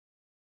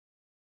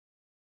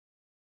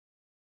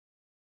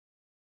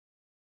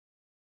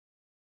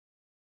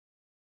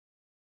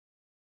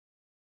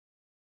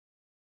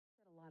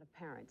lot of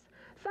parents.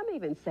 Some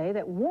even say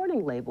that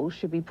warning labels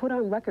should be put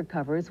on record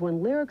covers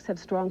when lyrics have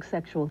strong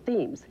sexual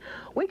themes.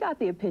 We got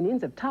the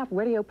opinions of top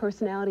radio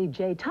personality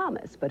Jay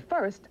Thomas, but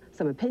first,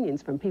 some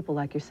opinions from people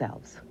like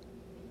yourselves.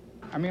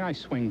 I mean, I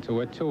swing to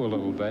it, too, a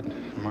little bit.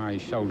 My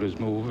shoulders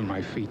move and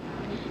my feet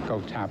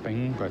go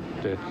tapping, but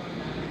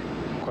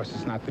of course,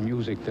 it's not the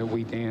music that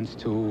we danced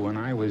to when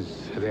I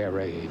was their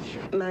age.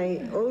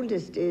 My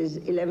oldest is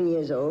 11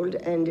 years old,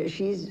 and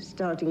she's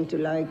starting to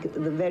like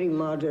the very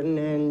modern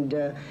and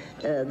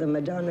the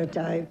Madonna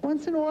type.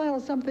 Once in a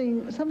while,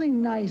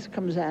 something nice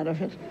comes out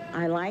of it.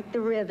 I like the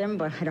rhythm,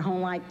 but I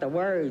don't like the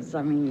words.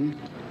 I mean,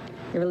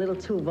 they're a little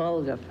too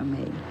vulgar for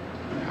me.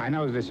 I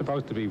know they're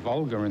supposed to be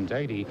vulgar and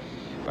dirty,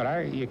 but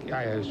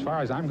as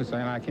far as I'm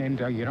concerned,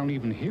 you don't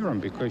even hear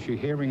them because you're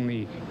hearing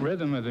the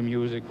rhythm of the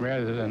music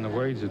rather than the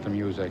words of the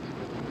music.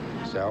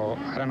 So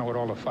I don't know what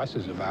all the fuss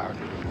is about.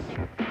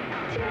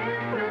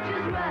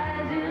 Temperatures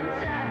rise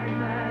inside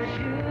my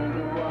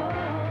sugar wall.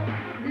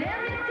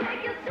 Let me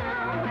take you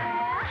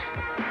somewhere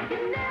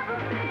you've never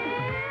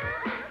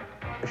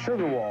been. The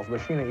Sugar Walls by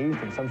Sheena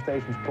Easton, some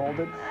stations pulled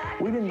it.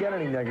 We didn't get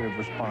any negative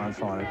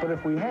response on it, but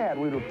if we had,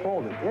 we'd have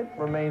pulled it. It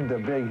remained a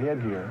big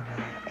hit here,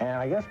 and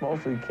I guess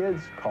mostly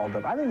kids called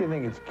it. I think they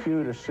think it's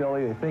cute or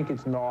silly, they think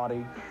it's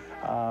naughty,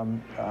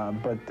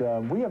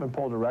 but we haven't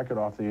pulled a record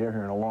off the air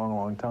here in a long,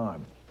 long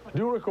time.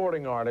 Do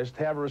recording artists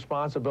have a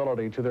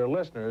responsibility to their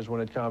listeners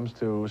when it comes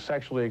to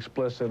sexually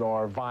explicit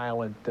or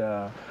violent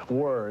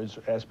words,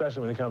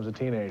 especially when it comes to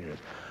teenagers?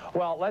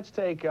 Well, let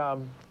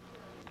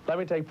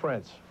me take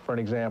Prince for an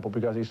example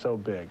because he's so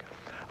big.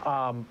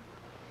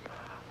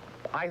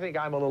 I think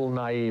I'm a little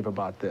naive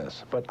about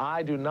this, but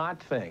I do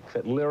not think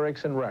that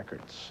lyrics and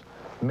records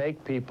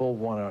make people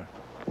want to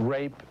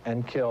rape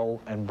and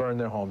kill and burn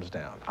their homes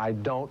down. I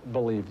don't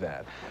believe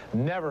that.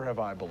 Never have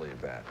I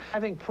believed that. I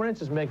think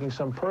Prince is making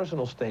some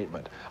personal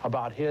statement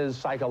about his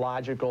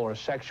psychological or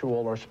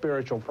sexual or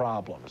spiritual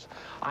problems.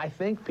 I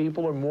think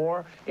people are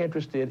more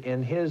interested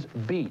in his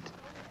beat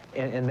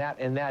in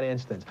that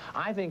instance.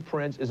 I think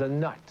Prince is a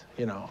nut,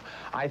 you know.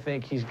 I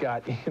think he's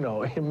got, you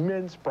know,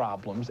 immense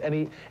problems,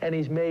 and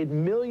he's made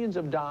millions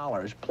of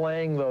dollars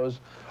playing those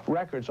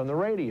records on the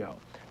radio.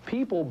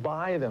 People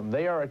buy them.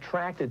 They are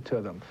attracted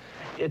to them.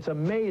 It's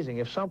amazing.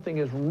 If something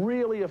is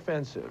really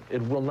offensive,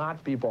 it will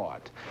not be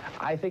bought.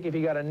 I think if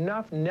he got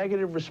enough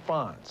negative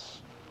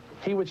response,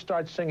 he would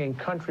start singing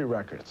country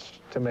records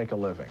to make a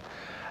living.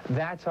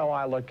 That's how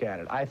I look at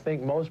it. I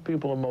think most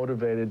people are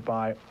motivated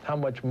by how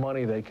much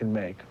money they can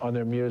make on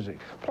their music.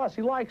 Plus,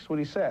 he likes what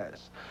he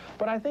says.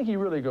 But I think he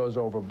really goes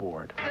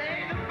overboard.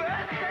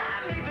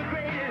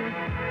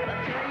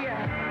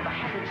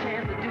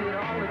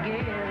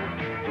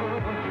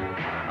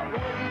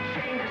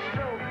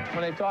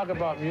 When they talk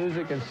about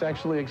music and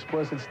sexually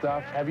explicit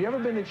stuff, have you ever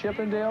been to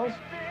Chippendales?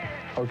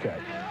 Okay.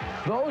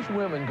 Those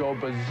women go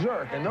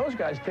berserk, and those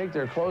guys take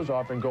their clothes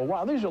off and go,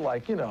 wow, these are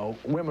like, you know,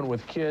 women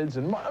with kids,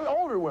 and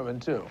older women,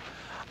 too.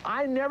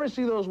 I never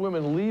see those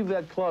women leave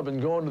that club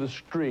and go into the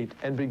street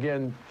and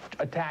begin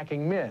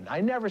attacking men. I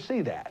never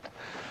see that.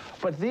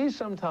 But these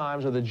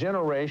sometimes are the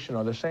generation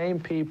or the same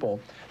people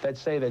that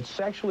say that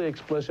sexually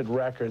explicit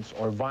records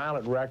or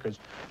violent records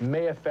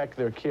may affect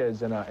their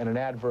kids in an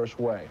adverse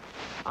way.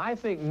 I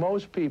think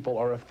most people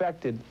are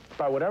affected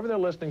by whatever they're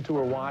listening to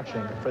or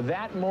watching for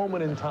that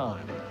moment in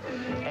time.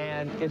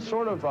 And it's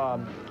sort of,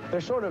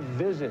 they sort of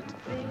visit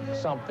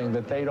something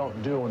that they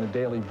don't do on a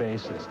daily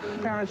basis.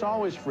 Parents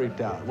always freaked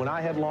out when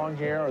I had long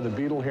hair or the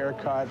Beatle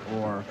haircut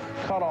or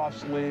cut off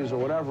sleeves or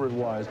whatever it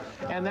was.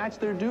 And that's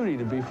their duty,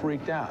 to be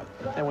freaked out.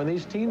 And when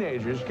these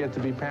teenagers get to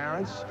be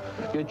parents,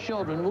 your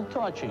children will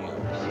torture you.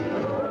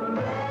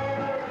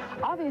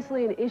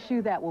 Obviously an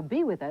issue that will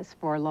be with us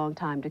for a long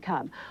time to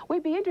come.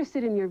 We'd be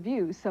interested in your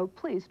views, so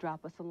please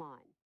drop us a line.